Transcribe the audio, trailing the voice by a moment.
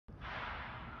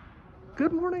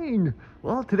Good morning.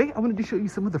 Well, today I wanted to show you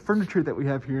some of the furniture that we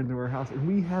have here in the warehouse, and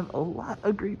we have a lot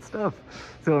of great stuff.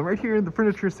 So I'm right here in the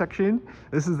furniture section.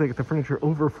 This is like the furniture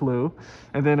overflow.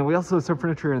 And then we also have some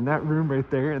furniture in that room right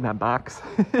there in that box.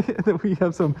 And then we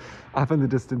have some off in the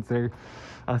distance there.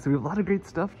 So we have a lot of great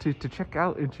stuff to check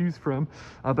out and choose from.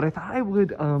 But I thought I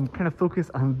would kind of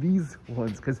focus on these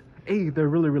ones because A, they're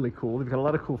really, really cool. They've got a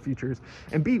lot of cool features.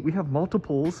 And B, we have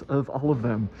multiples of all of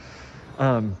them.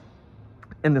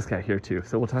 And this guy here too,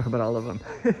 so we'll talk about all of them.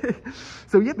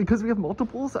 So yeah, because we have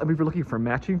multiples, I mean, if you're looking for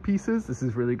matching pieces, this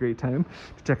is a really great time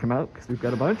to check them out because we've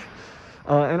got a bunch.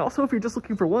 And also, if you're just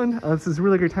looking for one, this is a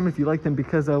really great time if you like them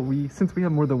because since we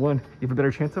have more than one, you have a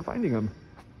better chance of finding them.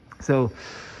 So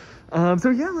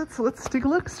yeah, let's take a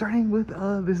look, starting with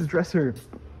this dresser.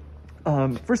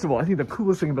 First of all, I think the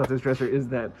coolest thing about this dresser is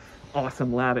that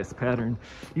awesome lattice pattern.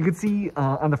 You can see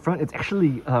on the front, it's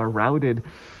actually routed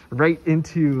right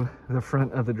into the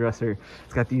front of the dresser.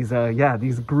 It's got these,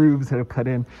 these grooves that have cut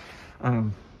in,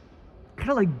 kind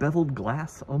of like beveled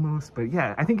glass almost, but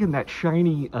yeah, I think in that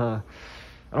shiny, it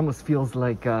almost feels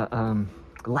like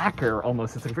lacquer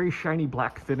almost. It's a very shiny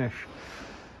black finish.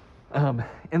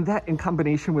 And that in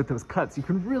combination with those cuts, you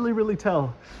can really, really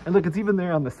tell. And look, it's even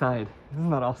there on the side. Isn't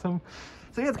that awesome?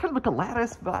 So yeah, it's kind of like a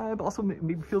lattice vibe. Also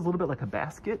maybe feels a little bit like a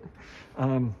basket.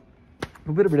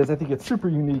 But whatever it is, I think it's super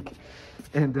unique.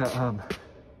 And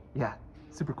yeah,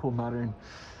 super cool modern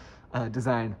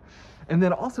design. And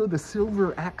then also the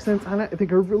silver accents on it, I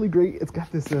think are really great. It's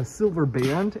got this silver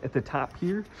band at the top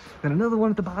here, then another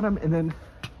one at the bottom, and then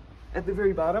at the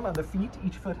very bottom on the feet,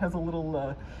 each foot has a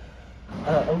little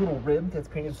rib that's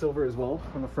painted silver as well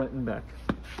on the front and back.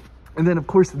 And then of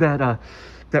course that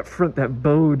front, that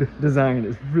bowed design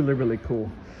is really, really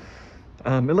cool.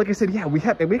 And like I said, yeah, we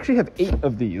actually have 8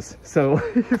 of these. So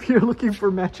if you're looking for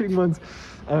matching ones,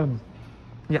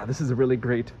 yeah, this is a really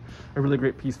great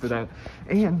piece for that.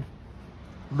 And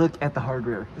look at the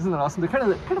hardware. Isn't that awesome? They're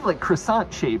kind of like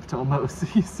croissant shaped almost.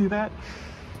 You see that?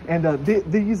 And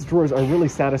these drawers are really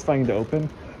satisfying to open.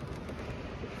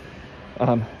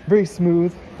 Very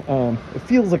smooth. It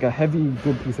feels like a heavy,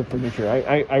 good piece of furniture.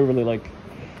 I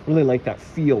really like that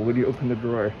feel when you open the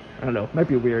drawer. I don't know, might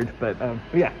be weird, but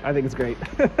yeah, I think it's great.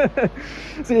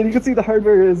 So yeah, you can see the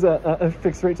hardware is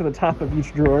affixed right to the top of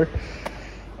each drawer.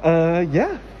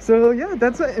 Yeah, so yeah,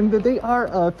 that's it. And they are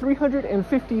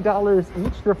 $350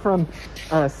 each. They're from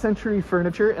Century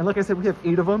Furniture. And like I said, we have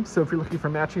 8 of them. So if you're looking for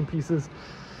matching pieces,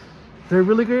 they're a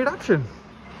really great option.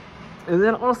 And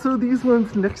then also these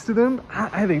ones next to them,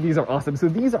 I think these are awesome. So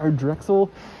these are Drexel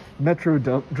Metro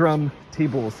drum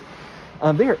tables.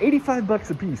 They are $85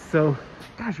 a piece. So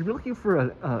gosh, if you're looking for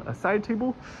a side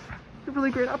table, they're a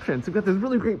really great option. So we've got this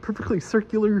really great, perfectly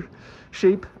circular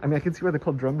shape. I mean, I can see why they're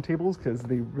called drum tables because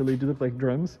they really do look like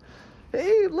drums.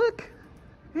 Hey, look.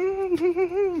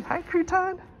 Hey. Hi,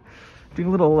 Crouton. Doing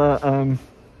a little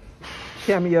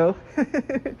cameo.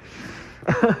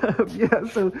 Yeah,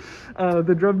 so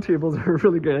the drum tables are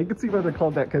really good. I can see why they're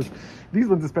called that because these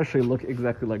ones especially look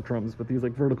exactly like drums with these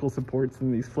like vertical supports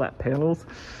and these flat panels.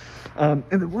 And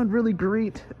the one really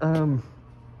great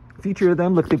feature of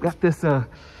them, look, they've got this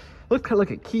looks kind of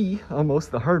like a key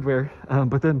almost, the hardware,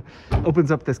 but then opens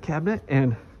up this cabinet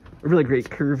and a really great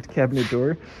curved cabinet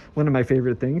door, one of my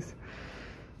favorite things.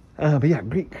 But yeah,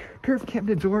 great curved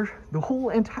cabinet door. The whole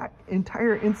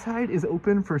entire inside is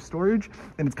open for storage,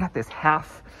 and it's got this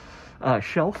half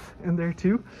shelf in there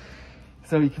too.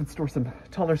 So you can store some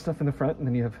taller stuff in the front, and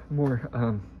then you have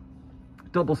more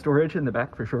double storage in the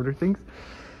back for shorter things.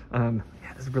 Yeah,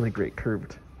 this is a really great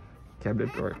curved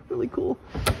cabinet door. Really cool.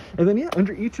 And then yeah,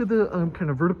 under each of the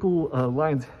kind of vertical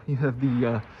lines, you have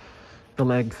the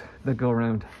legs that go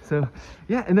around. So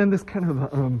yeah, and then this kind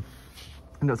of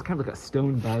it's kind of like a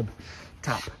stone vibe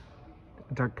top,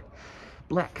 dark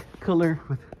black color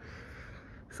with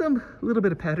some little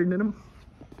bit of pattern in them.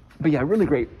 But yeah, really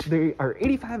great. They are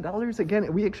 $85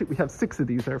 again. We have 6 of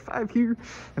these. There are 5 here,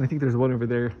 and I think there's one over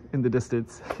there in the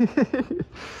distance.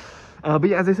 But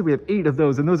yeah, as I said, we have 8 of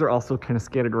those, and those are also kind of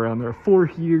scattered around. There are 4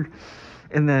 here,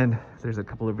 and then there's a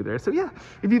couple over there. So yeah,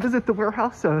 if you visit the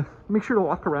warehouse, make sure to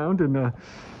walk around and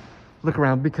look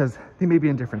around because they may be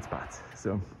in different spots.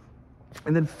 So.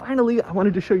 And then finally, I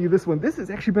wanted to show you this one. This has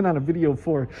actually been on a video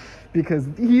before because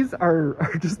these are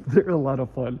they're a lot of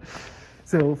fun.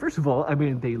 So first of all, I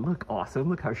mean, they look awesome.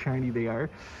 Look how shiny they are.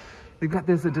 They've got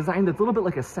this design that's a little bit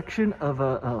like a section of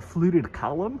a fluted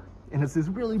column. And it's this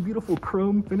really beautiful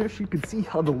chrome finish. You can see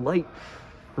how the light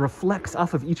reflects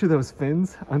off of each of those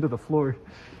fins onto the floor.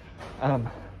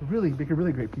 Really make a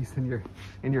really great piece in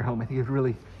your home. I think it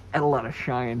really add a lot of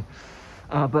shine.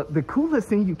 But the coolest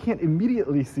thing you can't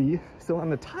immediately see, so on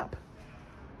the top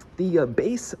The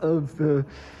base of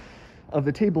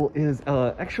the table is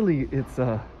actually it's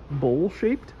bowl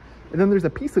shaped, and then there's a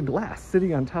piece of glass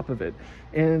sitting on top of it,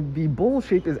 and the bowl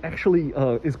shape is actually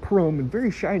is chrome and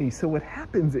very shiny. So what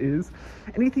happens is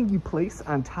anything you place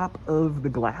on top of the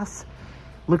glass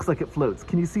looks like it floats.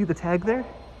 Can you see the tag there?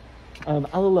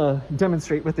 I'll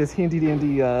demonstrate with this handy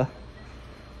dandy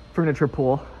furniture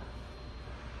pole.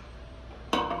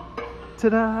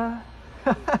 Ta-da!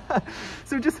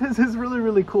 So it just has this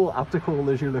really cool optical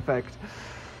illusion effect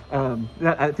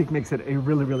that I think makes it a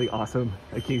really awesome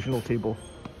occasional table.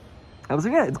 So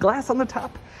yeah, it's glass on the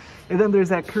top, and then there's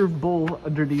that curved bowl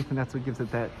underneath, and that's what gives it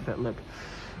that look.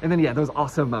 And then yeah, those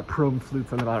awesome chrome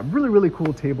flutes on the bottom. Really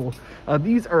cool table.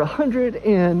 These are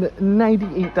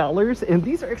 $198, and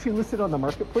these are actually listed on the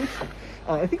marketplace.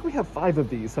 I think we have 5 of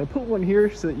these, so I put one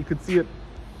here so that you could see it,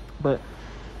 but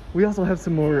we also have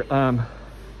some more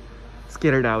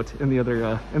scattered out in the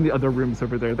other rooms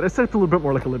over there that I set up a little bit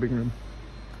more like a living room.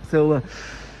 So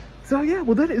yeah,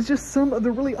 well, that is just some of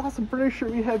the really awesome furniture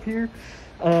we have here.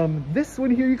 This one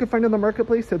here you can find on the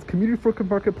marketplace. That's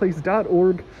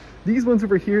communityfocusmarketplace.org. These ones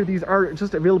over here, these are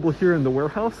just available here in the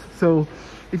warehouse. So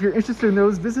if you're interested in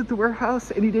those, visit the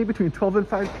warehouse any day between 12 and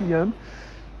 5 p.m.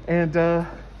 And yeah,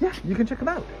 you can check them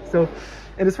out. So,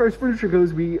 and as far as furniture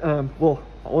goes, we, well,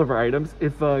 all of our items,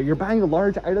 if you're buying a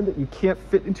large item that you can't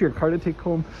fit into your car to take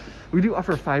home, we do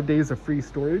offer 5 days of free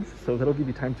storage. So that'll give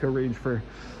you time to arrange for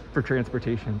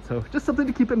transportation. So just something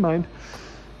to keep in mind.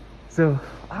 So,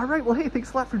 all right, well, hey,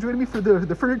 thanks a lot for joining me for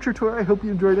the furniture tour. I hope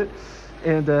you enjoyed it,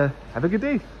 and have a good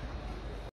day.